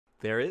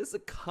there is a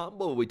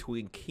combo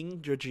between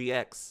Kingdra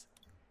GX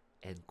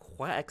and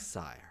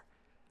Quagsire.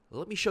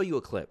 Let me show you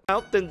a clip.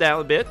 Out then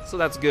down a bit, so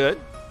that's good.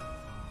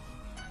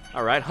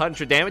 Alright,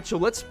 100 damage. So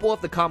let's pull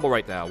up the combo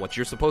right now, what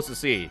you're supposed to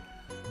see.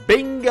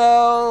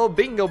 Bingo!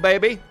 Bingo,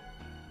 baby!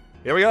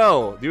 Here we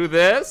go. Do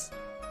this.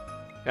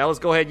 Now let's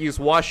go ahead and use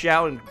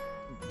Washout and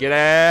get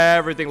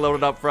everything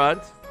loaded up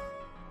front.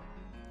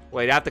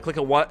 Wait, I have to click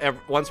it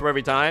once for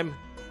every time?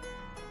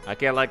 I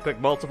can't, like, click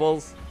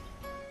multiples?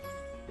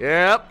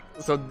 Yep.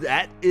 So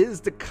that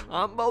is the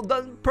combo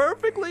done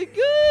perfectly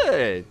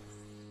good.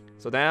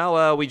 So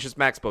now we just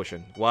max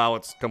potion while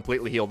it's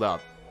completely healed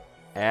up.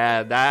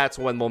 And that's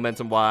when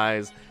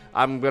momentum-wise,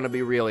 I'm going to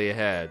be really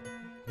ahead.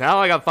 Now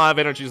I got 5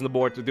 energies on the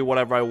board to do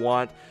whatever I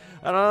want.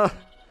 And,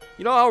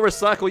 you know, I'll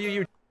recycle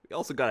you. We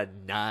also got a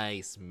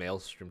nice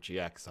Maelstrom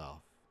GX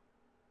off.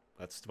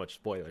 That's too much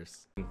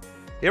spoilers.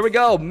 Here we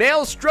go.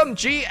 Maelstrom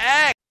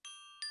GX!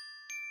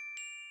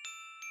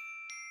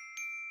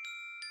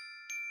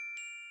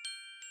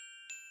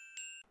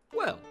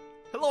 Well,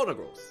 hello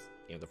Negroes.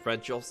 I'm the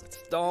French elves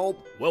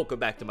installed. Welcome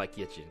back to my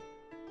kitchen.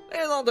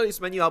 And on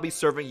today's menu, I'll be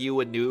serving you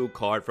a new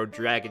card from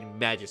Dragon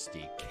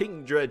Majesty,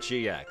 Kingdra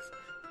GX.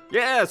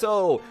 Yeah,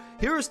 so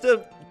here's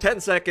the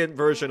 10-second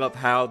version of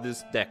how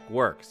this deck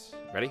works.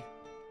 Ready?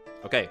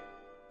 Okay,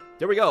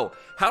 there we go.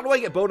 How do I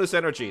get bonus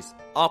energies?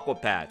 Aqua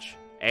Patch.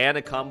 And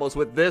it combos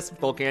with this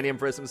Volcanium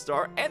Prism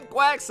Star and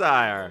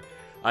Quagsire.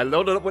 I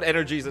load it up with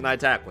energies and I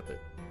attack with it.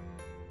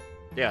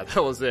 Yeah,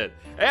 that was it.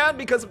 And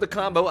because of the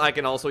combo, I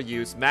can also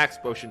use Max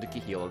Potion to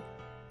heal it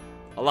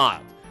a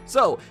lot.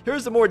 So,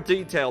 here's the more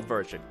detailed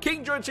version.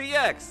 Kingdra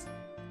GX!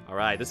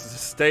 Alright, this is a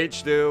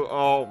stage 2.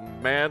 Oh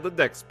man, the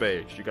next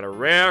page. You gotta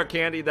rare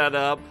candy that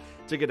up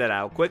to get it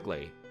out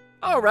quickly.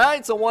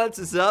 Alright, so once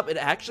it's up, it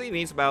actually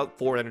needs about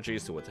 4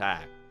 energies to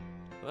attack.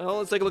 Well,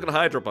 let's take a look at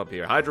Hydro Pump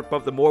here. Hydro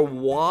Pump, the more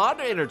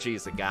water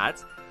energies it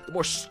got, the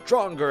more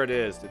stronger it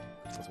is.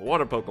 It's a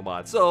water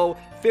Pokemon. So,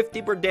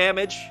 50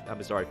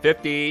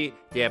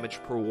 damage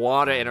per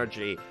water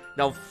energy.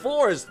 Now,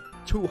 4 is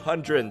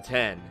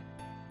 210.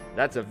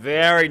 That's a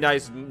very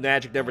nice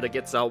magic number that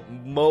gets out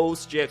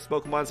most GX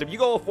Pokemon. So if you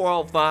go 4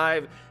 out of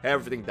 5,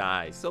 everything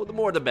dies. So the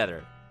more the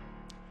better.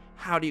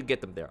 How do you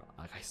get them there?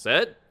 Like I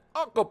said,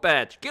 Aqua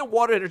Patch. Get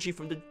water energy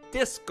from the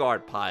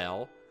discard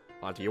pile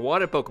onto your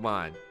water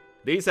Pokemon.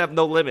 These have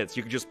no limits.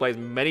 You can just play as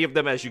many of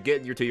them as you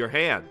get into your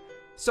hand.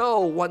 So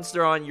once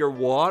they're on your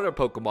water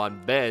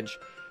Pokemon bench,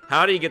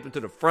 how do you get them to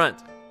the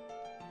front?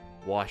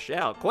 Wash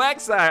out.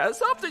 Quagsire. That's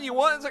something you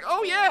want. It's like,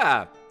 oh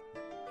yeah.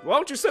 Why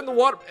don't you send the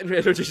water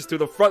energies to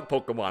the front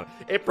Pokemon?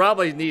 It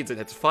probably needs it.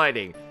 It's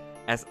fighting.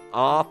 As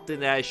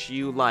often as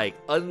you like.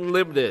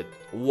 Unlimited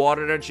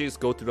water energies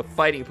go to the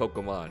fighting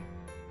Pokemon.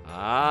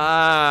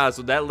 Ah,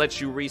 so that lets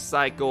you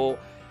recycle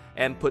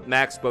and put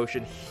Max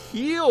Potion.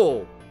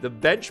 Heal the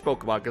bench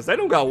Pokemon because they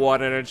don't got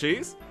water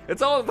energies.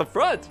 It's all at the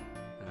front.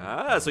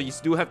 Ah, so you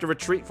do have to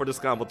retreat for this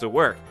combo to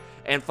work.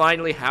 And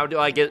finally, how do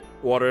I get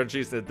water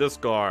energies to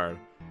discard?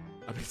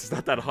 I mean, it's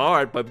not that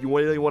hard, but if you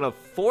really want to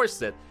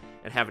force it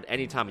and have it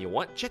anytime you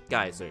want, Jet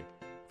Geyser.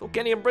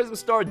 Volcanium Prism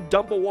Star,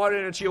 dump a water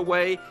energy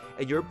away,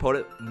 and your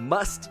opponent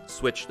must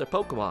switch the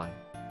Pokemon.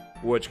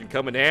 Which can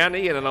come in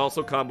handy, and it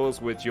also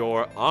combos with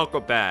your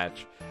Aqua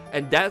Patch.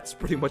 And that's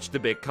pretty much the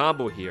big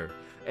combo here.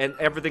 And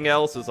everything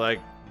else is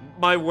like,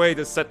 my way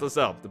to set this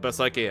up the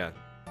best I can.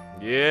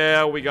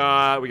 Yeah, we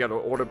got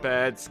order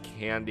pads,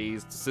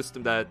 candies, the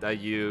system that I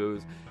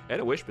use,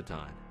 and a Wish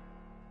Baton.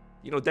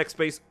 You know, deck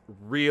space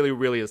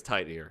really is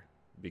tight here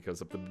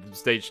because of the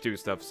stage 2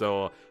 stuff,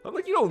 so I'm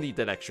like, you don't need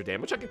that extra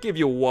damage. I can give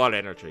you water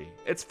energy.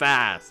 It's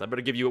fast. I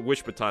better give you a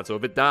Wish Baton, so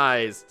if it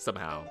dies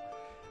somehow,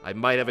 I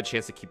might have a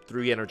chance to keep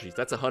 3 energies.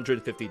 That's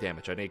 150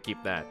 damage. I need to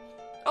keep that.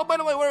 Oh, by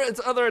the way, what are its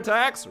other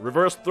attacks?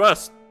 Reverse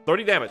Thrust,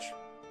 30 damage.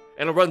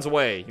 And it runs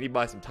away. You need to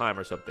buy some time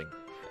or something.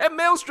 And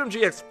Maelstrom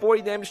GX,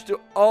 40 damage to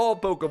all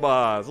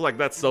Pokemon. Like,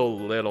 that's so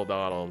little,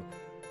 Donald.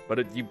 But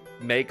it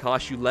may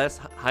cost you less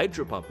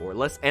Hydro Pump or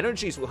less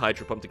energies with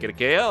Hydro Pump to get a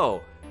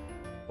KO.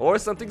 Or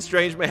something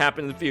strange may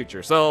happen in the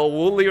future. So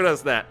we'll leave it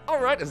as that.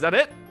 Alright, is that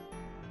it?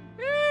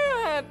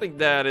 Yeah, I think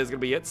that is going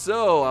to be it.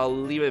 So I'll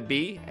leave it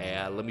be.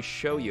 And let me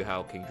show you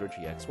how Kingdra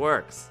GX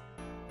works.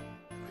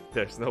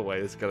 There's no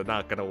way this is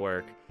not going to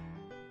work.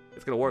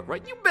 It's going to work,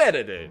 right? You bet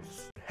it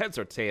is. Heads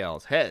or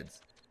tails?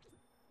 Heads.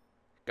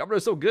 Governor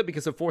is so good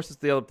because it forces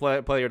the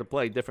other player to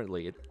play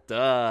differently. It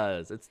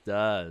does. It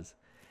does.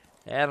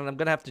 And I'm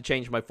going to have to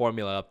change my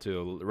formula up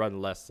to run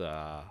less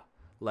the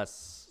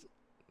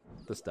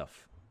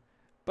stuff.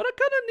 But I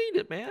kind of need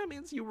it, man. I mean,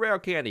 it's you rare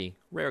candy.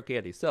 Rare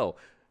candy. So,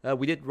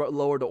 we did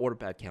lower the order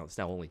pad count. It's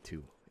now only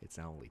 2. It's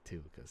now only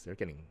 2 because they're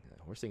getting...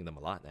 we're seeing them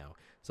a lot now.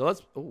 So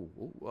let's...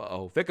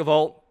 uh-oh.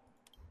 Vikavolt.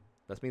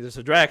 That means there's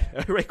a drag.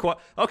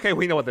 Okay,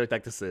 we know what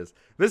deck this is.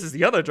 This is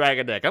the other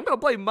dragon deck. I'm going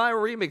to play my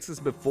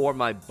remixes before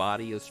my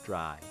body is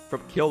dry.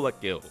 From Kill la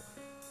Kill.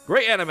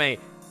 Great anime.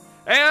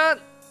 And...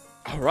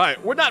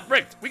 alright, we're not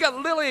bricked. We got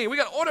Lily. We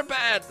got order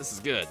pad. This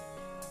is good.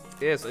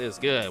 This is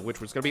good.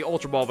 Which was going to be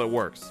Ultra Ball if it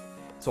works.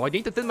 So I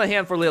need to thin my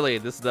hand for Lily.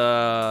 This is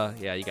the...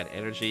 yeah, you got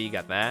energy. You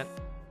got that.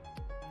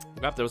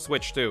 I have to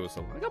switch too,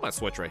 so I got my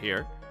switch right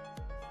here.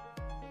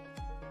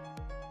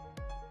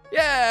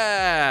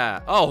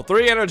 Yeah! Oh,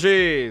 3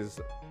 energies!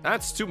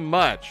 That's too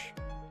much.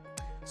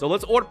 So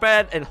let's order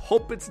pad and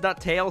hope it's not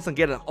Tails and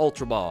get an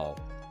Ultra Ball.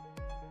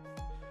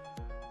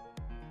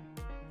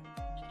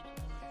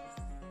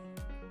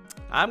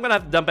 I'm gonna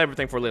have to dump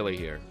everything for Lily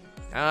here.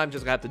 I'm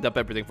just gonna have to dump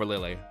everything for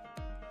Lily.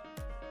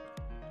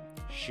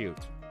 Shoot.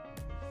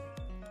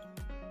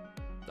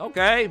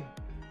 Okay.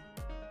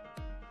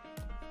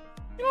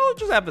 You know, it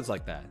just happens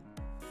like that.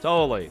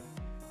 Totally.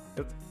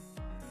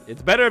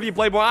 It's better if you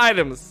play more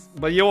items,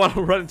 but you don't want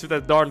to run into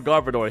that darn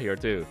Garbodor here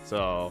too.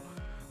 So,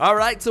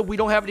 alright, so we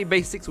don't have any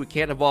basics. We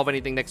can't evolve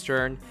anything next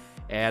turn.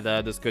 And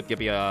this could get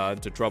me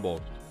into trouble.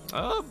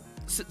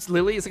 Since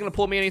Lily isn't going to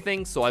pull me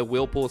anything, so I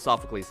will pull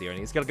Sophocles here. And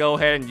he's going to go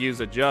ahead and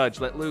use a Judge,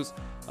 let loose.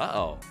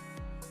 Uh-oh.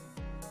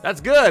 That's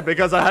good,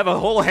 because I have a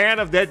whole hand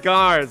of dead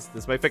cards.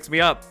 This may fix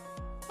me up.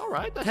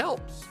 Alright, that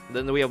helps.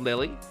 Then we have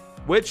Lily,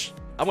 which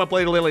I'm going to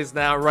play the Lilies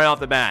now right off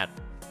the bat.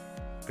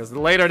 Because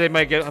later they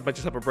might get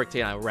just up a brick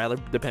team. I'd rather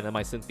depend on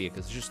my Cynthia,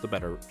 because it's just a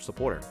better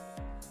supporter.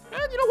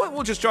 And you know what?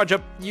 We'll just charge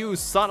up, use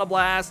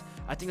Sonoblast.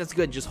 I think that's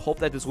good. Just hope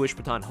that this Wish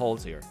Baton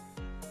holds here.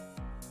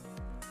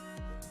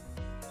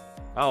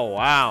 Oh,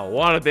 wow.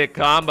 What a big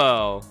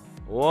combo.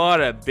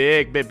 What a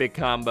big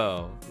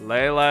combo.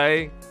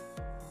 Lele.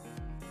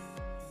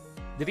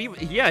 Did he?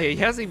 Yeah, he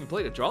hasn't even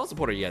played a draw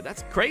supporter yet.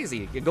 That's crazy.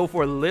 He can go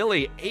for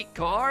Lily, 8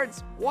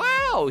 cards.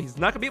 Wow. He's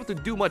not going to be able to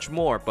do much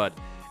more, but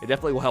it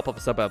definitely will help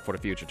us up for the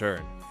future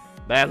turn.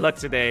 Bad luck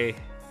today.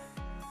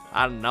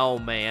 I don't know,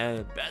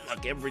 man. Bad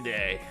luck every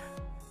day.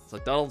 It's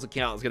like Donald's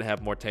account is going to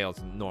have more tails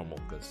than normal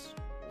because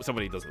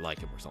somebody doesn't like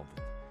him or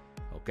something.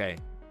 Okay.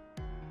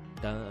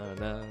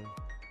 Dun-dun.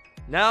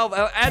 Now,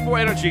 add more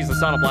energies. The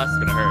Sonoblast is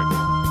going to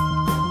hurt.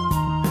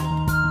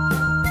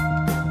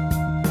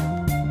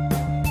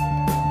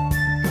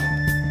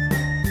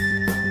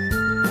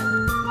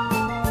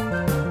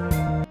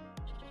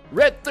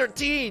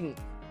 Red13,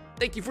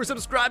 thank you for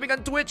subscribing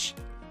on Twitch.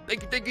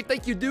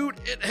 Thank you, dude.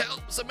 It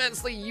helps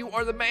immensely. You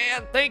are the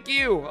man. Thank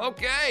you.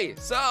 Okay,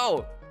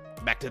 so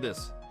back to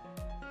this.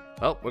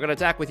 Oh, we're gonna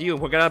attack with you.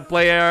 We're gonna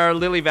play our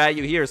Lily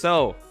value here.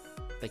 So,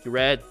 thank you,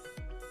 Red.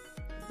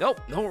 Nope,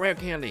 no rare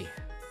candy.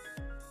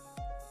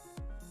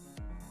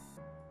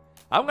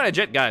 I'm gonna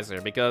Jet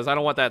Geyser because I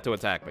don't want that to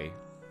attack me.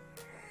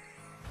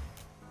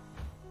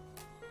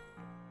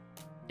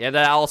 Yeah,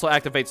 that also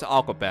activates the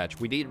Aqua Patch.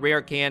 We need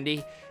rare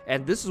candy,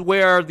 and this is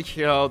where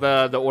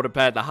the order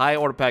pad, the high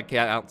order pad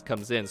count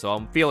comes in. So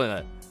I'm feeling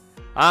it.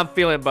 I'm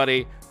feeling it,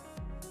 buddy.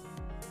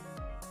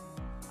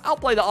 I'll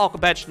play the Aqua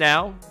Patch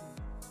now,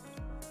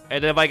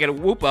 and then if I get a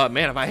Whoopa,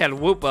 man, if I had a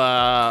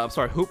Whoopa, I'm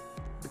sorry,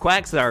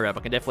 Quagsire up, I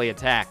can definitely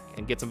attack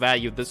and get some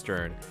value this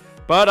turn.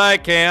 But I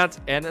can't,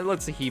 and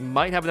let's see, he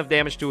might have enough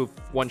damage to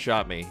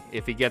one-shot me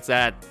if he gets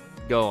that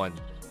going.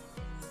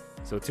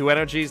 So 2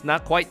 energies,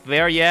 not quite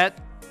there yet.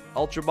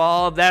 Ultra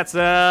Ball, that's,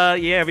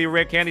 yeah, if he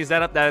rare candies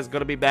that up, that is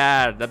gonna be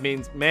bad. That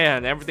means,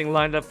 man, everything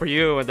lined up for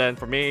you, and then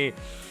for me,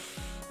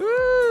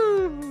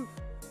 woo,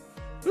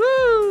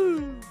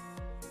 woo.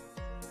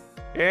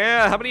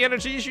 Yeah, how many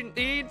energies you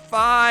need?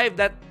 5,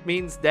 that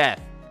means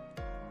death.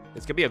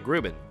 It's gonna be a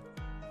Gruben.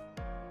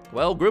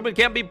 Well, Gruben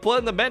can't be put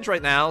on the bench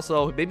right now,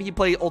 so maybe he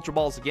play Ultra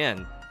Balls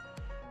again.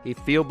 He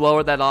Field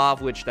Blower that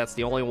off, which that's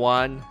the only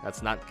one.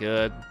 That's not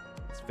good.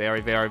 It's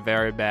very, very,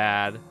 very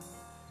bad.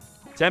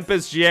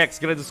 Tempest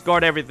GX, gonna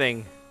discard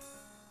everything.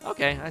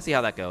 Okay, I see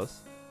how that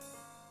goes.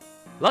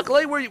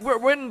 Luckily, we're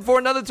winning for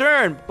another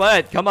turn,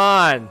 but come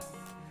on.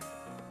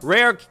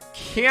 Rare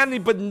candy,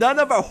 but none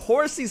of our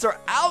Horsies are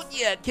out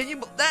yet. Can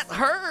you? That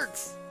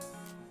hurts.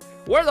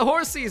 Where are the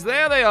Horsies?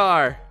 There they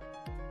are.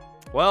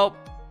 Well,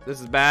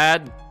 this is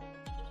bad.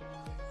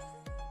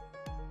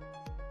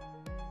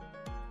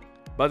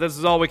 But this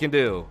is all we can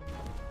do.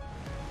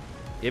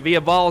 If he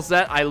evolves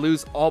that, I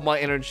lose all my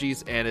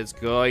energies, and it's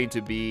going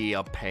to be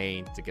a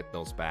pain to get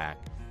those back.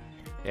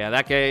 Yeah, in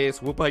that case,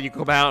 Whoopa, you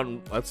come out,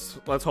 and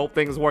let's hope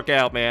things work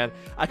out, man.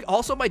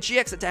 Also, my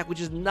GX attack, which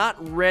is not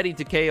ready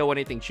to KO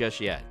anything just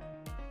yet.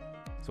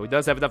 So he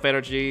does have enough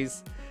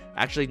energies.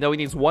 Actually, no, he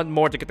needs 1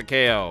 more to get the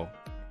KO.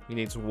 He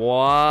needs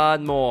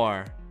 1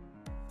 more.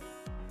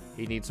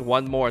 He needs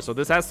 1 more, so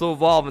this has to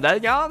evolve. And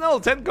that, y'all know,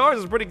 10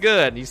 cards is pretty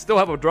good. You still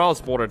have a draw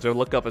supporter to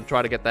look up and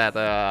try to get that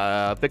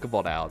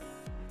Thickavolt out.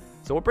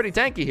 So we're pretty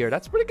tanky here.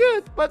 That's pretty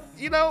good, but,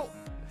 you know,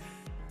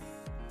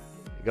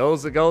 it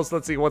goes.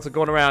 Let's see what's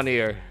going around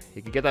here.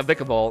 He can get that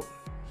Thickavolt.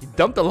 He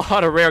dumped a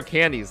lot of rare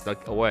candies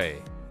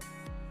away.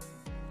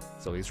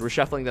 So he's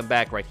reshuffling them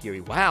back right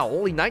here. Wow,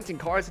 only 19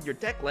 cards in your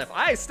deck left.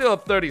 I still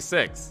have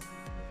 36.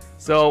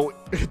 So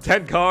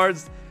 10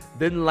 cards,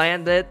 didn't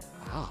land it.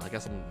 Oh, I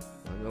guess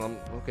I'm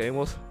okay.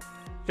 Well,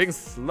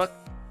 things luck.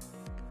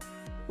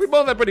 We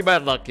both have pretty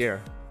bad luck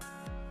here.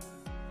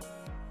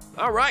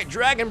 All right,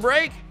 Dragon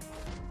Break.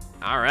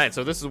 All right,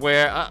 so this is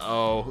where,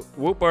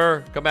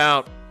 Whooper, come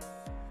out.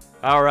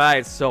 All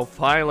right, so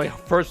finally,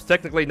 first,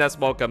 technically,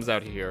 Nesmo comes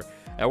out here.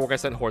 And we're gonna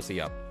send Horsey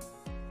up.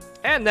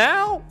 And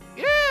now,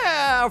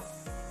 yeah,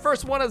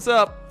 first one is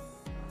up.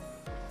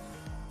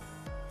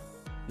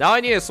 Now I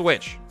need a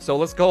switch. So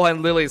let's go ahead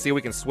and literally see if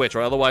we can switch,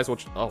 or otherwise we'll...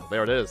 Oh,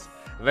 there it is.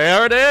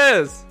 There it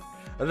is.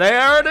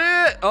 There it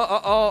is.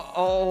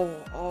 Oh.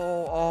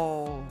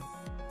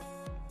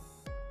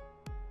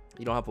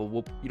 You don't have a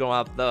whoop. You don't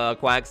have the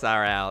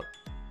Quagsire out.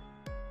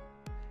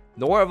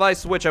 Nor if I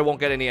switch, I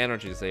won't get any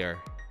energies there.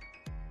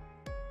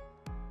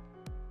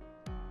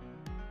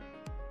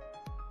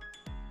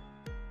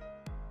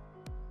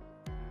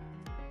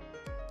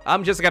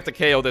 I'm just gonna have to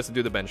KO this and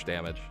do the bench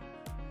damage.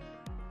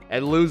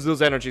 And lose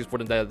those energies for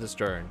this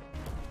turn.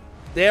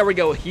 There we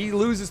go. He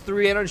loses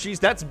 3 energies.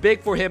 That's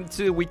big for him,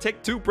 too. We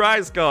take 2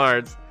 prize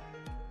cards.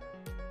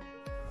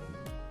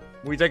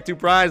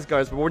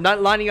 But we're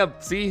not lining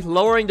up. See?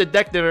 Lowering the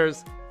deck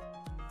dinners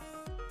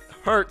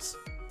hurts.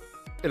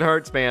 It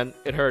hurts, man.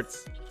 It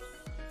hurts.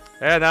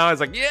 And now it's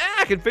like, yeah,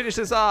 I can finish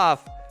this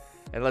off.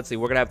 And let's see.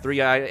 We're going to have 3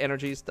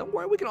 energies. Don't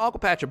worry. We can Aqua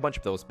Patch a bunch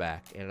of those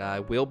back. And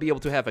I will be able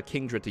to have a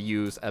Kingdra to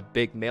use a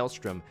big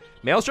Maelstrom.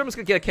 Maelstrom is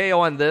going to get a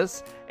KO on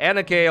this and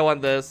a KO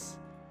on this.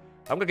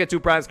 I'm going to get 2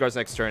 prize cards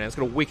next turn. And it's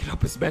going to weaken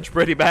up his bench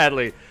pretty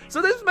badly.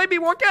 So this may be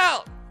work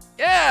out.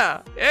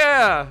 Yeah.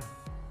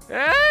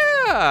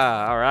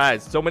 All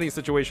right. So many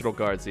situational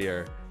cards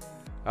here.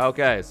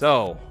 Okay.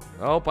 So,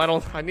 nope.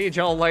 I need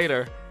y'all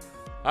later.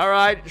 All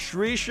right.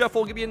 Shri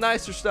Shuffle. Give you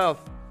nicer stuff.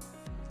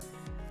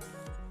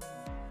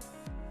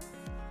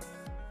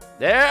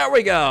 There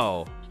we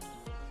go.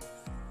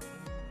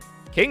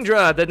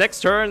 Kingdra, the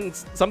next turn,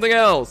 something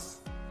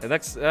else. The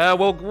next,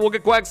 we'll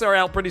get Quagsire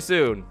out pretty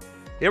soon.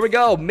 Here we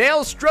go.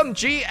 Maelstrom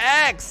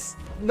GX.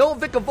 No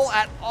Vikavolt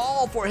at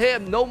all for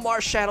him. No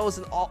Mars Shadows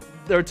and all.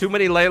 There are too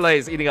many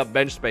Lele's eating up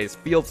bench space,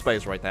 field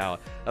space right now.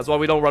 That's why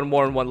we don't run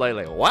more than 1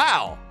 Lele.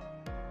 Wow.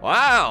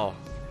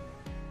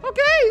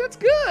 Okay, that's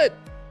good.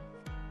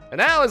 And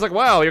now it's like,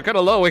 wow, you're kind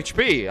of low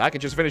HP. I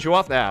can just finish you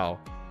off now.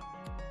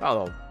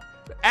 Oh.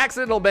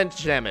 Accidental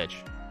bench damage.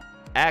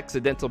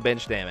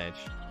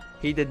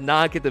 He did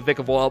not get the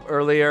Vikavolt up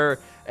earlier.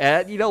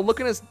 And, you know,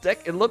 looking at his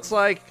deck, it looks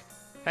like,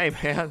 hey,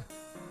 man.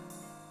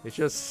 It's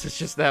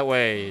just that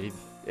way.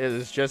 It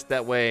is just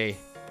that way.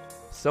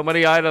 So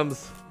many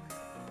items.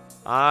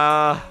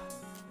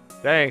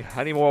 Dang,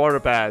 I need more order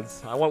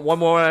pads. I want one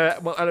more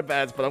order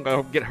pads, but I'm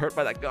gonna get hurt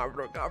by that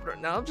Governor.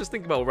 Now I'm just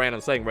thinking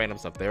about saying random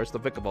stuff. There's the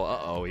Vikavolt.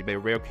 Uh-oh, you may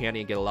rare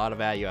candy and get a lot of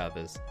value out of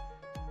this.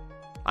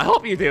 I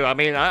hope you do. I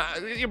mean,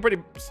 you're pretty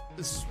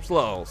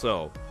slow,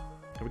 so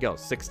here we go.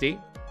 60.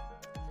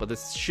 But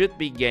this should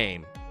be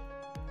game.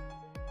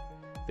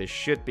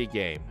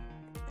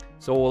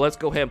 So let's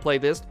go ahead and play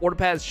this. Order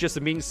pads just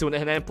a means to an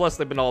end, and plus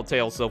they've been all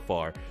tails so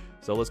far.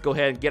 So let's go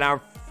ahead and get our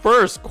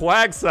first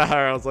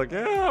Quagsire. I was like,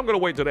 yeah, I'm gonna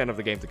wait till the end of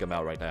the game to come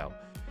out right now.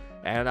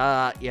 And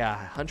yeah,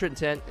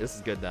 110. This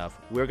is good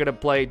enough. We're gonna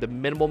play the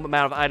minimum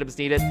amount of items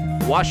needed.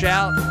 Wash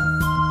out.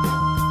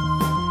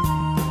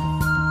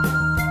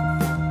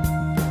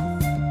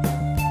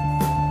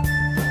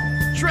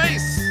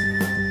 Trace!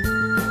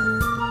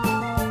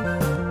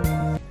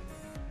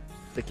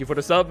 Thank you for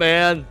the sub,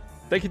 man.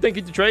 Thank you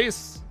to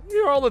Trace.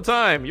 You're all the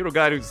time. You're the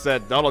guy who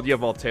said, Donald, you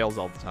have all tails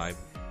all the time.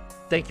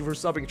 Thank you for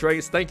subbing,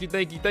 Trace. Thank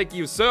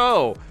you.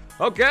 So,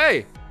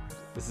 okay.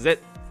 This is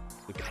it.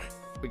 We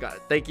got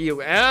it. Thank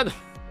you. And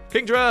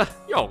Kingdra,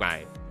 you're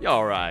alright.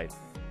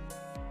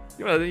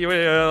 You're a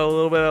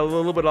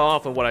little bit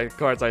off on what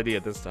cards I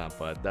did this time,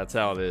 but that's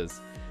how it is.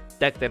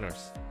 Deck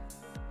thinners.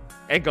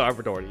 And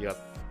Garbodor,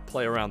 yep.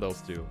 Play around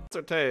those two. Heads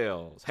or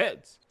tails?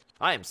 Heads.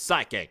 I am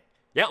psychic.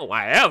 Yo,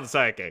 I am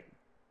psychic.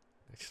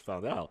 I just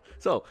found out.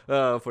 So,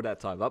 for that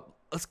time up,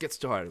 let's get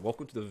started.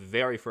 Welcome to the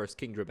very first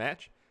Kingdra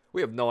match.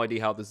 We have no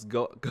idea how this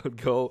could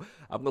go.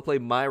 I'm gonna play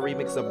my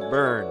remix of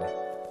Burn.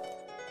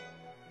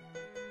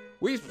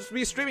 We'll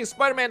be streaming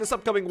Spider-Man this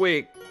upcoming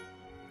week.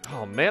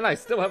 Oh man, I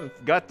still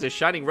haven't got to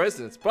Shining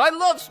Resonance, but I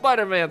love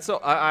Spider-Man. So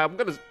I'm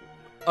gonna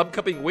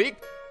upcoming week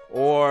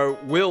or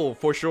will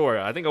for sure.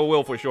 I think I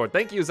will for sure.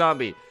 Thank you,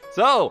 Zombie.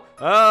 So,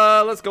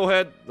 let's go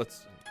ahead.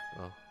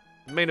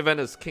 Main event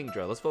is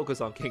Kingdra. Let's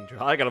focus on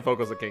Kingdra. I gotta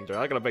focus on Kingdra.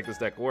 I gotta make this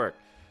deck work.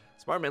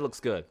 Spider-Man looks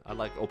good. I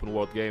like open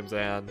world games,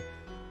 and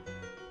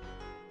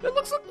it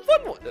looks like a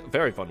fun one.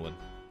 Very fun one.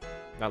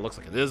 That looks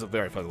like it is a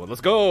very fun one.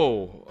 Let's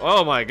go.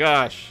 Oh my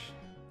gosh.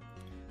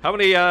 How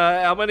many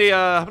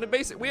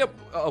basic? We have,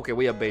 okay,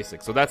 we have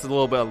basic. So that's a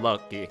little bit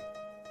unlucky.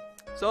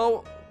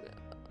 So,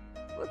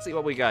 let's see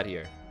what we got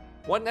here.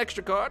 1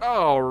 extra card.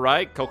 All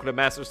right. Coconut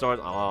Master Stars.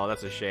 Oh,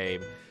 that's a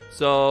shame.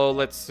 So,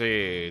 let's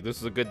see. This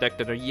is a good deck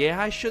dinner. Yeah,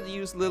 I should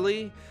use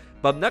Lily.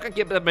 But I'm not going to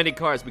get that many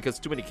cards because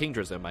too many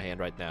Kingdras in my hand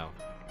right now.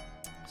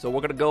 So, we're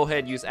going to go ahead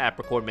and use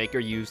Apricorn Maker.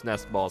 Use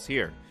Nest Balls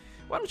here.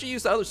 Why don't you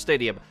use the other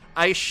stadium?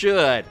 I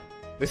should.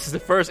 This is the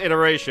first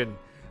iteration.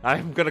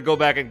 I'm going to go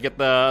back and get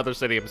the other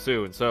stadium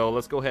soon. So,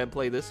 let's go ahead and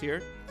play this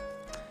here.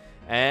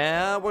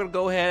 And we're going to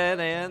go ahead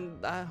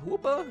and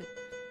whoopa.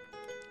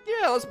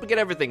 Yeah, let's get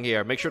everything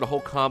here. Make sure the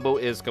whole combo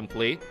is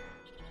complete.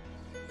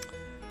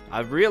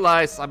 I've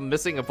realized I'm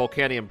missing a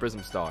Volcanium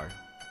Prism Star.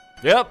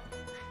 Yep.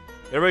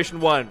 Iteration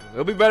 1.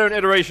 It'll be better in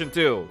Iteration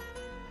 2.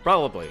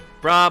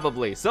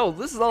 Probably. So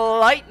this is a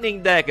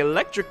lightning deck,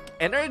 electric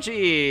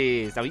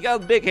energies. Now he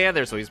got a big hand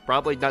there, so he's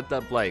probably not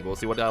done playing. We'll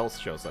see what else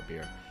shows up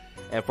here.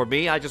 And for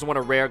me, I just want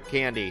a rare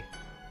candy.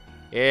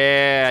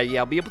 Yeah,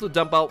 I'll be able to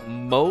dump out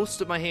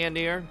most of my hand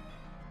here.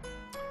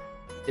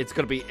 It's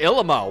gonna be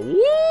Ilima.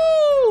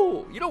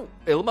 Woo! You know,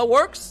 Ilima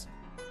works?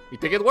 You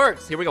think it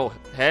works? Here we go.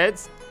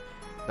 Heads.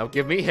 Don't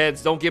give me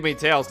heads, don't give me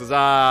tails, because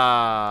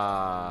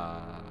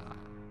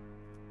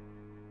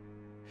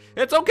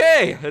it's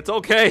okay.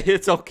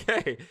 It's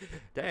okay.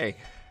 Dang.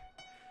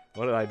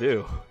 What did I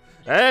do?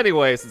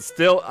 Anyways, it's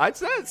still... I'd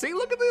say, see,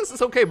 look at this.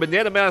 It's okay.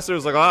 Banana Master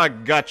is like, oh, I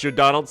got you,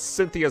 Donald.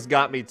 Cynthia's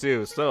got me,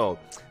 too. So,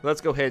 let's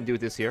go ahead and do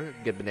this here.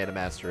 Get Banana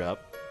Master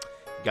up.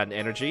 Got an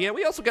energy. And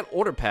we also got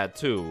Order Pad,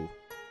 too.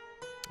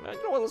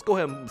 You know what? Let's go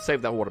ahead and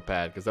save that Order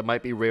Pad, because that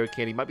might be rare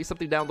candy. Might be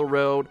something down the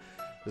road.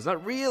 There's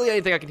not really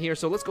anything I can hear,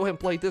 so let's go ahead and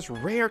play this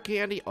rare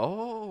candy.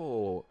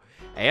 Oh.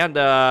 And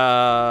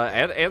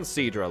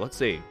Cedra. Let's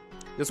see.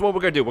 This is what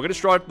we're going to do. We're going to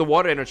destroy the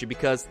water energy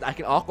because I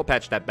can Aqua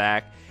Patch that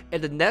back.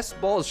 And the Nest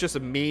Ball is just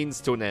a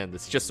means to an end.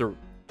 It's just a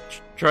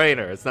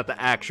trainer. It's not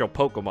the actual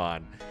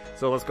Pokemon.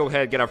 So let's go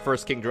ahead and get our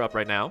first Kingdra up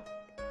right now.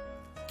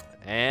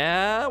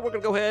 And we're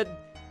going to go ahead,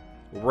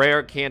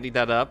 rare candy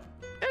that up.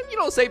 And, you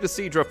know, save the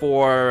Cedra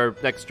for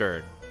next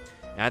turn.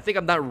 And I think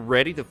I'm not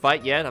ready to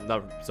fight yet.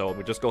 So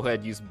we'll just go ahead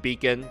and use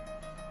Beacon.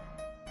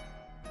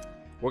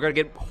 We're going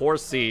to get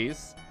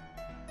Horsies.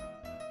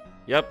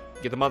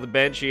 Yep, get them on the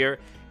bench here.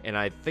 And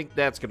I think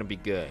that's going to be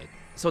good.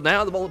 So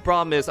now the only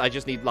problem is I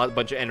just need a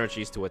bunch of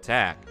energies to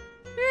attack.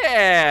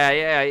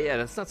 Yeah,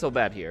 that's not so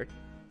bad here.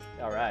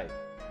 Alright.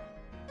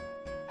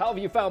 How have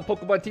you found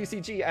Pokemon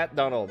TCG at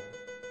Donald?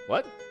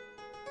 What?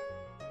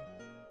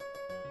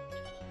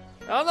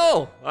 I don't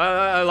know.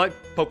 I like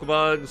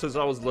Pokemon since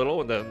I was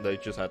little, and then they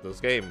just had this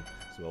game.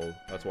 So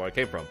that's where I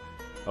came from.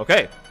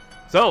 Okay,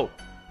 so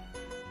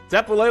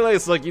Tapu Lele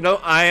is like, you know,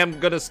 I am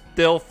going to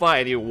still fight.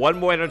 I need one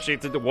more energy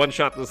to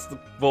one-shot this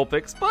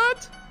Vulpix,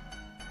 but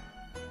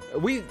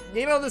you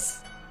know,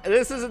 this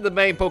isn't the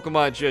main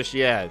Pokemon just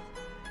yet.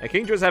 And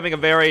Kingdra's having a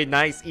very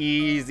nice,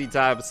 easy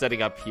time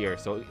setting up here.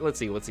 So let's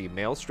see.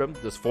 Maelstrom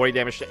does 40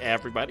 damage to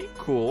everybody.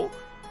 Cool.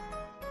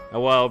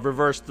 And while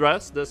Reverse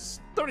Thrust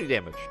does 30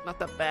 damage. Not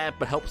that bad,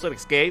 but helps it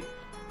escape.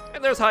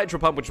 And there's Hydro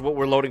Pump, which is what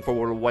we're loading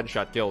for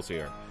one-shot kills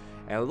here.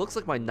 And it looks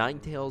like my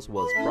Ninetales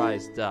was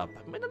prized up.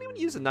 I might not even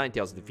use the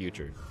Ninetales in the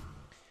future.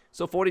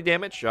 So 40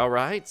 damage,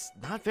 alright.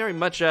 Not very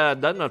much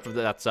done for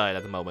that side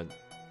at the moment.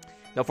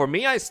 Now for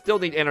me, I still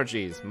need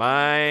energies.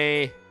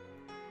 Yeah.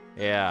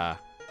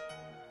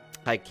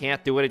 I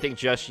can't do anything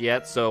just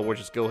yet, so we'll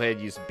just go ahead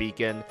and use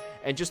Beacon.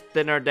 And just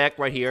thin our deck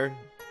right here.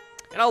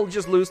 And I'll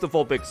just lose the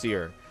Vulpix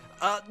here.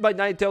 My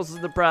Ninetales is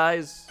the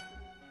prize.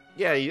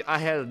 Yeah, I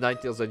had a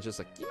Ninetales and just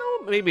like, you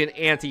know, maybe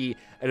an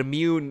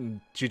immune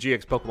to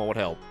GX Pokemon would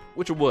help.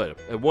 Which it would.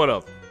 It would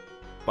have.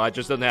 But I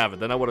just didn't have it.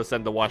 Then I would have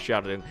sent the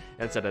Washout in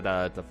and sent it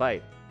to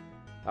fight.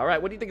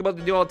 Alright, what do you think about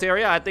the new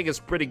Altaria? I think it's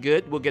pretty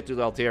good. We'll get to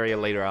the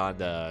Altaria later on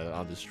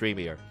the stream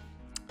here.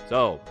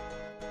 So,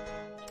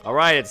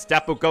 alright, it's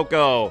Tapu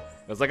Koko.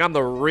 It's like I'm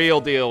the real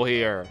deal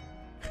here.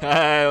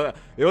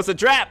 It was a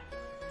trap!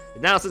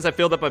 Now, since I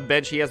filled up my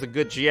bench, he has a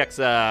good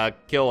GX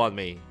kill on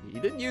me. He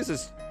didn't use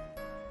his...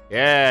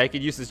 Yeah, he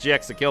could use his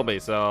GX to kill me,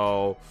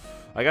 so...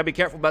 I gotta be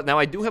careful about... Now,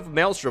 I do have a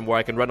Maelstrom where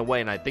I can run away,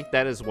 and I think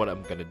that is what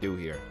I'm gonna do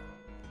here.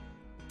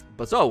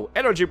 But so,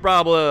 energy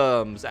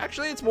problems.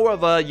 Actually, it's more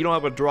of a, you don't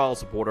have a draw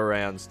supporter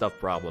and stuff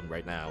problem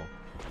right now.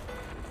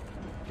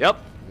 Yep.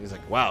 He's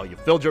like, wow, you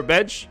filled your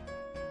bench?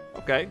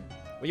 Okay.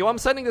 Well, you know, I'm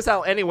sending this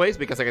out anyways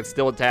because I can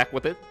still attack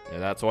with it.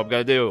 And that's what I'm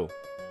gonna do.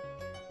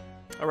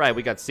 Alright,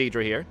 we got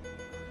Cedra here.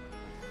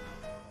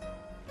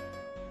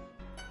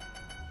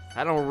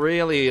 I don't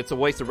really, it's a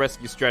waste of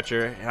Rescue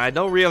Stretcher. And I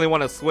don't really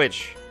want to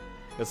switch.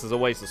 This is a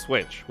waste of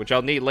switch, which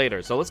I'll need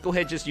later. So let's go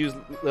ahead and just use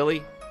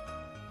Lily.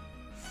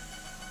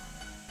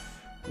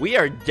 We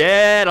are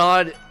dead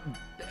on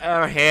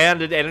our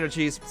handed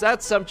energies.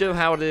 That's somehow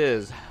how it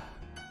is.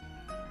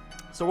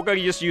 So we're going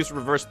to just use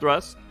Reverse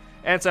Thrust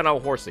and send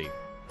out Horsey.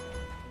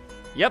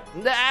 Yep,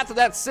 after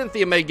that,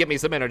 Cynthia may give me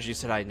some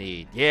energies that I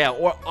need. Yeah,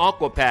 or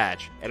Aqua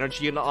Patch.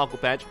 Energy in the Aqua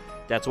Patch.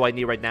 That's what I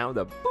need right now.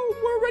 The boom,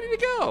 we're ready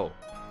to go.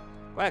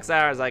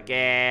 Quagsire is like,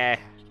 eh.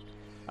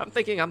 I'm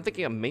thinking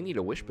I may need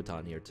a Wish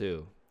Baton here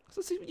too.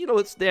 So you know,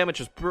 its damage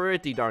is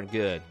pretty darn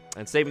good.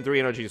 And saving 3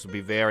 energies would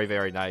be very,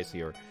 very nice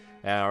here.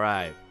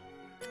 Alright.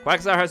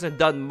 Quagsire hasn't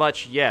done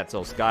much yet,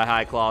 so Sky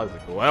High Claw is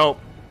like, well,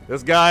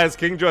 this guy's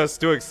Kingdra is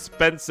too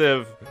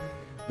expensive.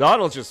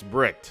 Donald's just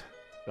bricked.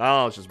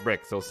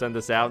 So send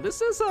this out.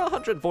 This is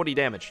 140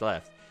 damage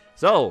left.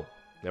 So,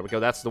 there we go.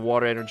 That's the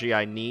water energy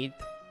I need.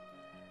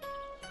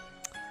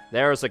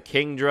 There's a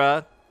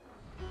Kingdra.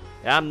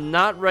 I'm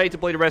not ready to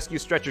play the Rescue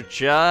Stretcher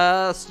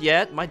just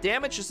yet. My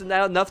damage isn't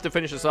enough to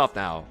finish this off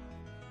now.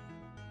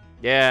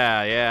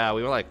 Yeah,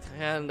 we were like,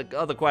 and the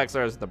other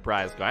Quagsire is the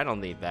prize guy. I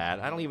don't need that.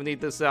 I don't even need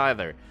this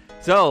either.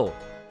 So,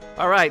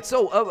 alright,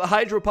 so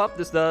Hydro Pump,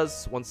 this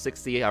does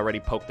 160. I already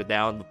poked it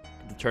down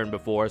the turn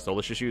before, so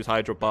let's just use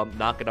Hydro Pump,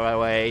 knock it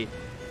away.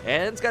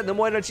 And it's got no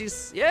more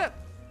energies. Yep.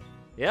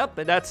 Yep,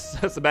 and that's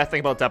the bad thing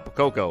about Tapu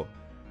Koko.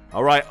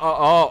 Alright,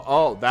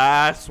 oh,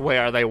 that's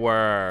where they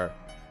were.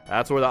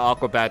 That's where the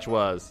Aqua Patch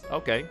was.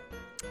 Okay.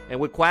 And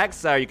with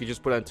Quagsire, you can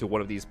just put it into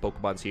one of these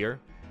Pokemons here.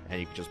 And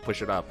you can just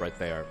push it up right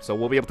there. So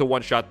we'll be able to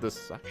one-shot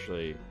this,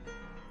 actually.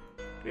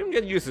 We even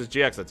get to use his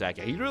GX attack.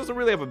 He doesn't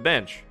really have a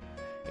bench.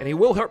 And he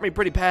will hurt me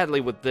pretty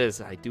badly with this.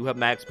 I do have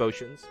max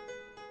potions.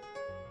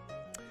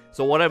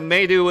 So what I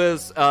may do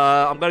is,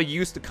 I'm going to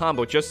use the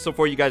combo just so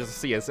for you guys to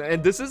see it.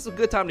 And this is a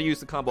good time to use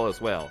the combo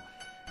as well.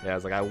 Yeah,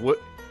 it's like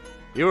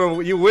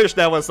you wish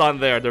that was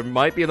on there. There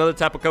might be another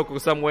Tapu Koko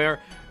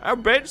somewhere. Our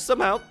bench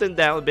somehow thinned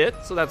down a bit,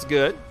 so that's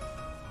good.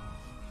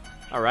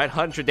 Alright,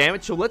 100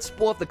 damage. So let's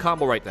pull up the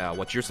combo right now.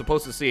 What you're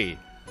supposed to see.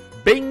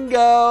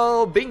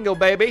 Bingo! Bingo,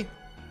 baby!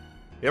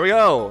 Here we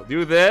go.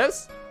 Do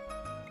this.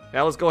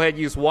 Now let's go ahead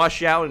and use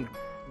Washout and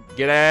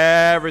get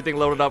everything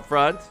loaded up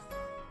front.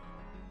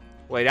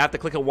 Wait, I have to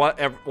click it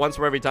once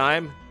for every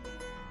time?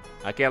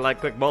 I can't, like,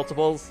 click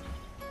multiples?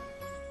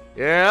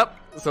 Yep.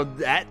 So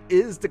that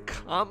is the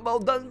combo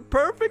done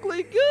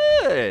perfectly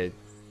good.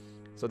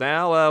 So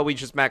now we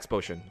just max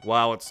potion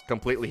while it's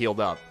completely healed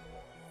up.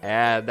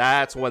 And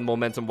that's when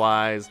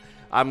momentum-wise,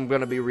 I'm going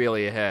to be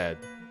really ahead.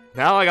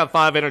 Now I got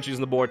 5 energies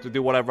on the board to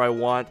do whatever I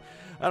want.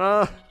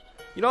 And,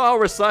 you know, I'll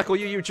recycle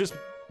you. You're just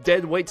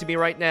dead weight to me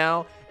right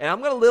now. And I'm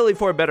going to Lily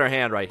for a better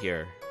hand right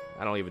here.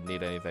 I don't even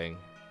need anything.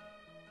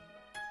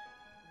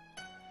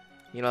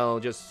 You know,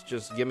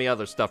 just give me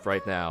other stuff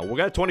right now. We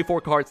got 24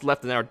 cards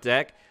left in our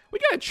deck. We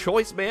got a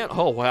choice, man.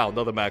 Oh, wow,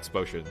 another max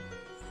potion.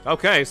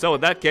 Okay, so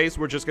in that case,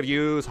 we're just going to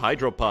use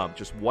Hydro Pump.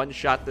 Just one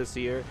shot this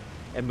here.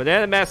 And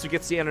Banana Master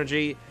gets the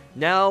energy.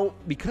 Now,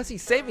 because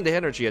he's saving the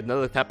energy,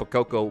 another Tapu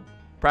Koko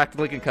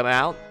practically can come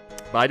out.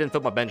 But I didn't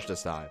fill my bench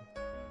this time.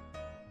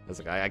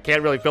 I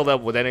can't really fill that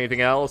up with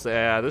anything else.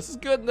 Yeah, this is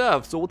good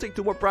enough. So we'll take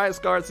 2 more prize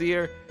cards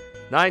here.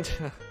 9.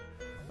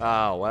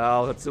 Oh,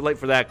 well, it's too late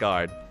for that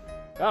card.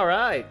 All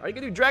right. Are you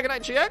going to do Dragonite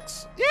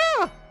GX?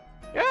 Yeah.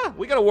 Yeah,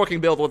 we got a working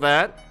build with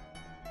that.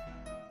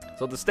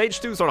 So the stage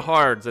 2s are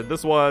hard, and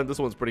this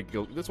one's pretty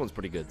good. This one's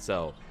pretty good.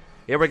 So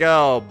here we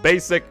go.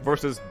 Basic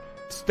versus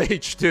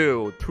stage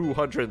 2,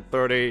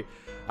 230.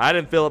 I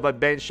didn't fill up my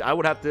bench. I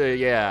would have to,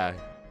 yeah,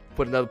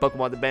 put another Pokemon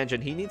on the bench,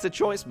 and he needs a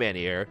choice man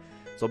here.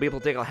 So I'll be able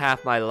to take on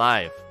half my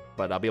life,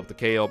 but I'll be able to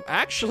KO him.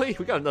 Actually,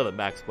 we got another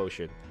max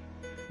potion.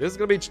 This is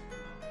gonna be,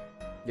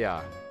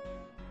 yeah.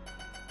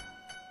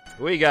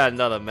 We got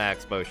another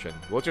max potion.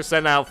 We'll just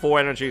send out 4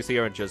 energies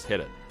here and just hit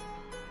it,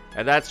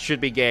 and that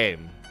should be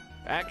game.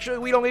 Actually,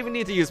 we don't even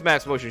need to use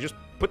max potion. Just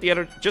put the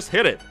energy. Just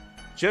hit it.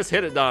 Just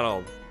hit it,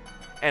 Donald.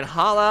 And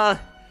Hala,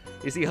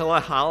 you see how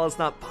Hala's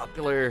not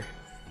popular.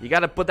 You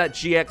got to put that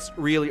GX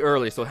really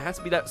early, so it has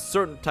to be that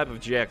certain type of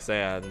GX.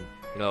 And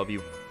you know, if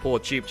you pull a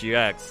cheap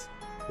GX,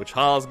 which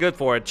Hala's good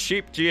for, a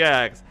cheap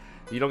GX,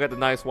 you don't get the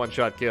nice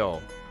one-shot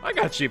kill. I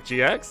got cheap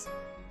GX,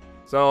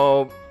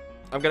 so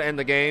I'm gonna end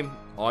the game.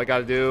 All I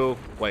gotta do.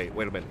 Wait a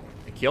minute.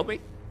 It killed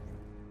me.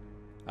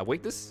 I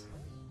wait this.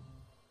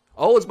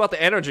 Oh, it's about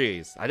the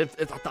energies. I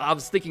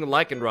was thinking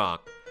Lycanroc.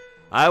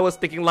 I was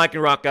thinking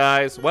Lycanroc,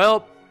 guys.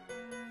 Well,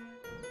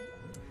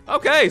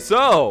 okay,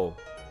 so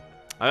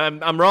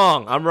I'm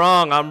wrong.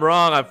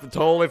 I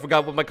totally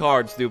forgot what my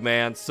cards do,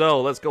 man.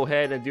 So let's go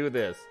ahead and do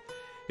this.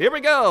 Here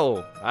we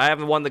go. I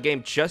haven't won the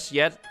game just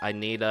yet. I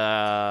need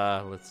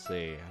let's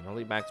see. I don't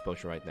need max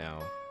potion right now.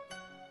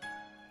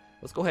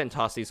 Let's go ahead and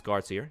toss these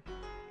cards here.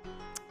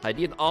 I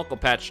need an Aqua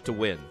Patch to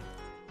win.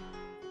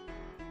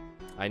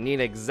 I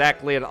need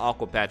exactly an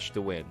Aqua Patch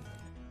to win.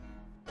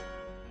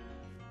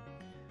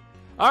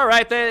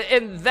 Alright then,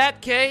 in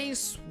that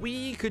case,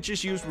 we could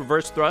just use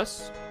Reverse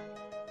Thrust.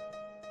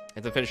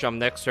 And to finish on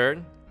next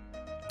turn.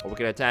 Or we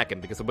can attack him,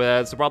 because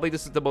probably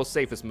this is the most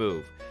safest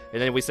move.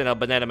 And then we send out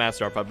Banana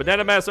Master up front.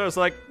 Banana Master is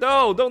like,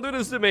 no, don't do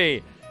this to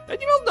me.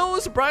 And you don't know,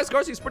 surprise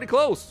cards, he's pretty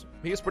close.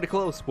 He is pretty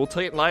close. We'll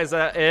take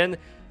Liza in.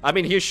 I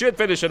mean, he should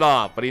finish it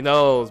off, but he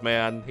knows,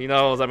 man. He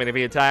knows, I mean, if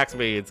he attacks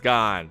me, it's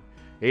gone.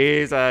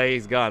 He's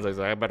gone, so he's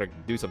like, I better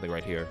do something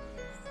right here.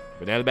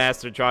 Banana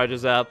Master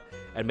charges up,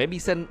 and maybe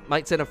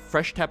might send a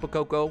fresh Tapu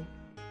Koko.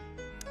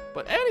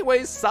 But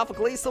anyways,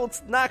 Sophocles, so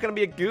it's not going to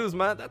be a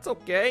Guzma. That's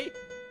okay.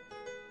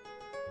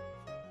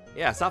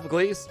 Yeah,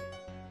 Sophocles.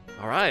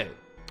 Alright.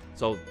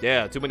 So,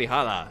 yeah, too many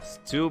Halas.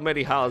 Too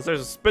many Halas.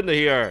 There's a Spinda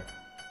here.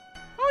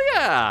 Oh,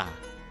 yeah.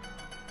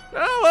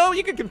 Oh, well,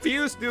 you can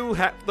confuse, do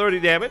 30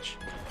 damage.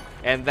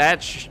 And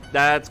that's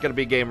going to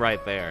be game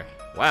right there.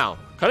 Wow.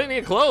 Cutting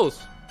it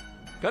close.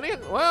 Cutting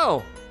it,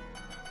 wow.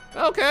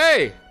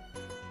 Okay.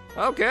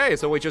 Okay,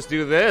 so we just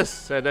do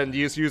this, and then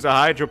just use a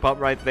Hydro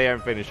Pump right there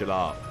and finish it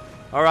off.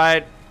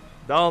 Alright.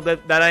 No, that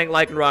ain't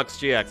Lycanroc's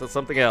GX. That's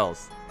something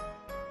else.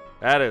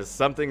 That is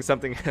something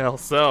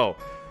else. So,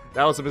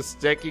 that was a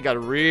mistake. He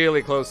got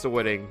really close to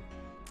winning.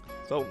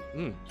 So,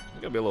 you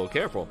gotta be a little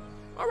careful.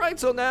 Alright,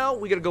 so now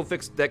we gotta go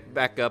fix deck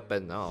back up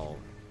and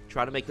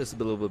try to make this a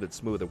little bit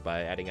smoother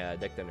by adding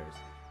deck thinners.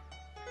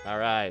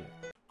 Alright.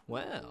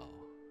 Well,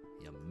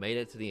 you made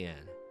it to the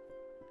end.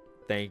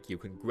 thank you.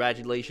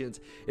 Congratulations.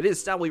 It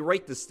is time we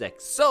rate this deck.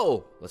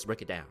 So, let's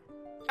break it down.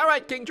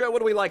 Alright, Kingdra, what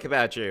do we like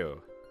about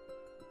you?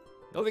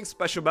 Nothing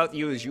special about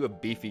you is you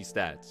have beefy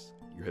stats.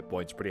 Your hit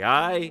points pretty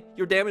high.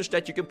 Your damage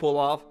that you can pull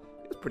off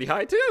is pretty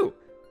high too.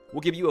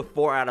 We'll give you a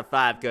 4 out of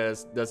 5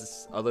 because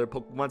does other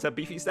Pokemon have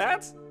beefy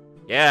stats?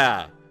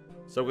 Yeah.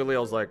 So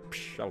Galil's like,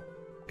 I'll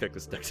kick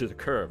this deck to the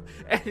curb.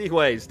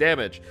 Anyways,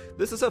 damage.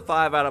 This is a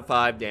 5 out of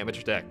 5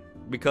 damage deck.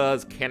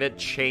 Because can it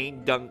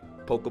chain dunk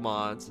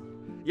Pokemons?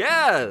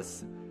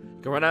 Yes!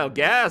 You can run out of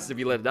gas if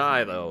you let it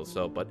die though,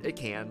 but it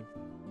can.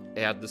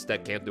 And this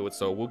deck can't do it,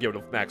 so we'll give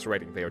it a max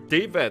rating there.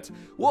 Defense,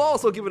 we'll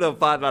also give it a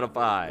 5 out of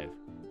 5.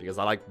 Because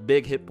I like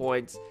big hit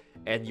points,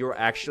 and you're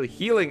actually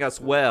healing us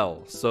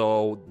well.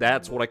 So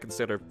that's what I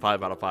consider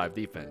 5 out of 5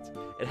 defense.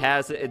 It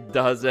has it, it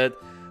does it,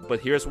 but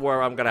here's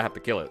where I'm gonna have to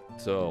kill it.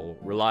 So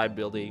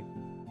reliability,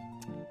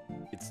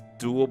 it's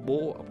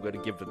doable. I'm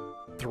gonna give it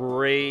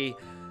 3.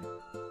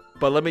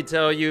 But let me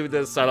tell you,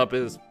 this setup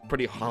is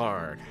pretty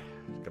hard.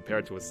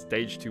 Compared to a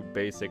stage 2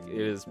 basic,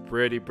 it is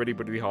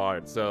pretty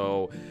hard.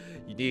 So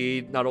you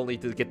need not only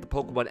to get the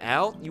Pokemon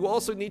out, you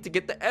also need to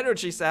get the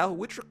energies out,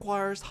 which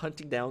requires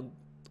hunting down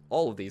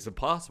all of these if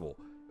possible.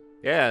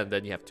 Yeah, and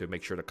then you have to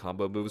make sure the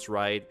combo moves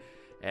right,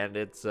 and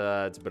it's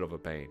a bit of a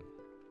pain.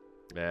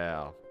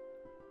 Yeah,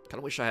 kind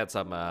of wish I had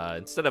some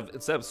instead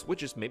of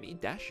switches, maybe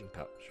dashing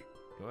pouch.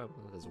 Well,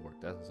 that doesn't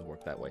work. That doesn't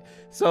work that way.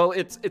 So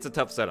it's a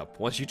tough setup.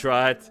 Once you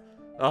try it,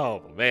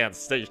 oh man,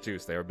 stage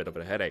 2s, they're a bit of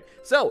a headache.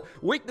 So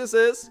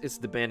weaknesses, its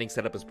demanding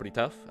setup is pretty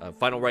tough.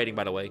 Final rating,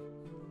 by the way,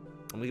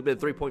 I'm gonna give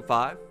it a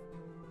 3.5.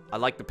 I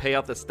like to pay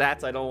off the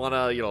stats. I don't want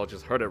to,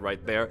 just hurt it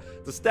right there.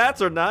 The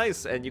stats are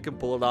nice, and you can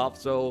pull it off,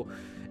 so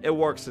it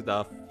works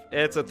enough.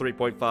 It's a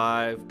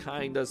 3.5,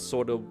 kind of,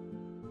 sort of,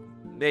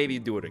 maybe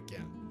do it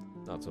again.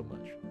 Not so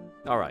much.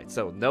 All right,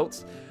 so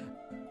notes.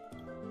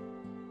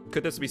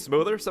 Could this be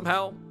smoother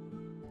somehow?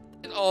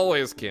 It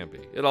always can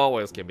be. It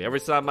always can be. Every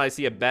time I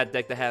see a bad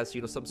deck that has,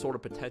 some sort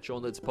of potential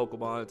in its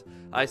Pokemon,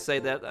 I say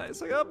that,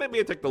 oh, maybe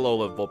I take the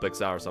low-level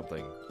Vulpix out or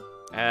something.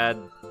 Add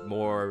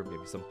more,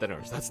 maybe some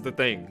thinners. That's the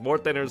thing. More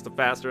thinners, the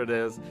faster it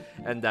is,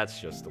 and that's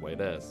just the way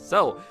it is.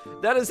 So,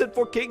 that is it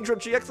for Kingdra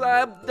GX.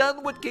 I'm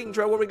done with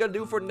Kingdra. What are we going to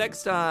do for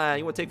next time?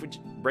 You want to take a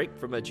break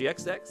from a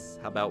GX decks?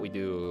 How about we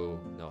do...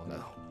 No.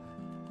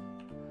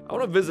 I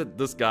want to visit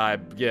this guy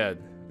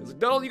again. He's like,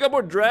 Donald, you got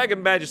more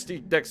Dragon Majesty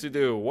decks to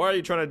do. Why are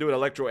you trying to do an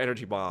Electro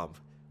Energy Bomb?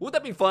 Would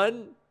that be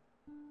fun?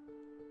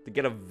 To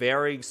get a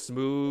very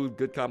smooth,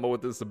 good combo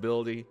with this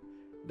ability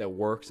that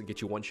works and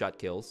get you one-shot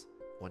kills.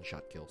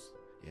 One-shot kills.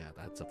 Yeah,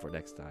 that's up for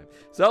next time.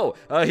 So,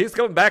 he's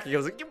coming back. He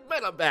goes, you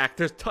bet I'm back.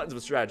 There's tons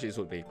of strategies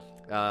with me.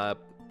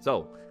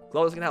 So,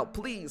 Chloe's gonna help.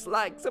 Please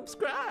like,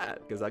 subscribe,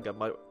 because I got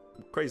my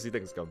crazy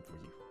things coming for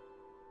you.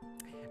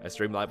 I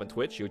stream live on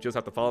Twitch. You just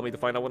have to follow me to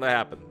find out when they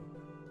happen.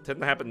 Tend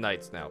to happen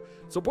nights now.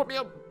 Support me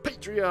on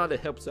Patreon.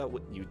 It helps out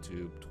with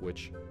YouTube,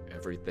 Twitch,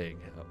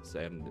 everything helps,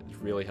 and it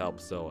really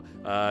helps. So,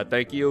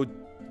 thank you.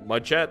 My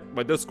chat,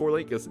 my Discord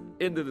link is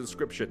in the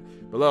description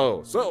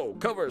below. So,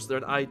 covers,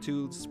 they're on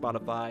iTunes,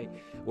 Spotify,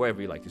 wherever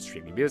you like to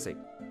stream your music.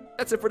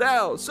 That's it for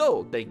now.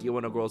 So, thank you,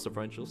 Girls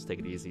Differentials. Take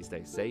it easy,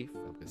 stay safe.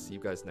 I'm going to see you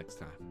guys next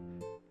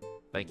time.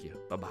 Thank you.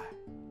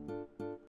 Bye-bye.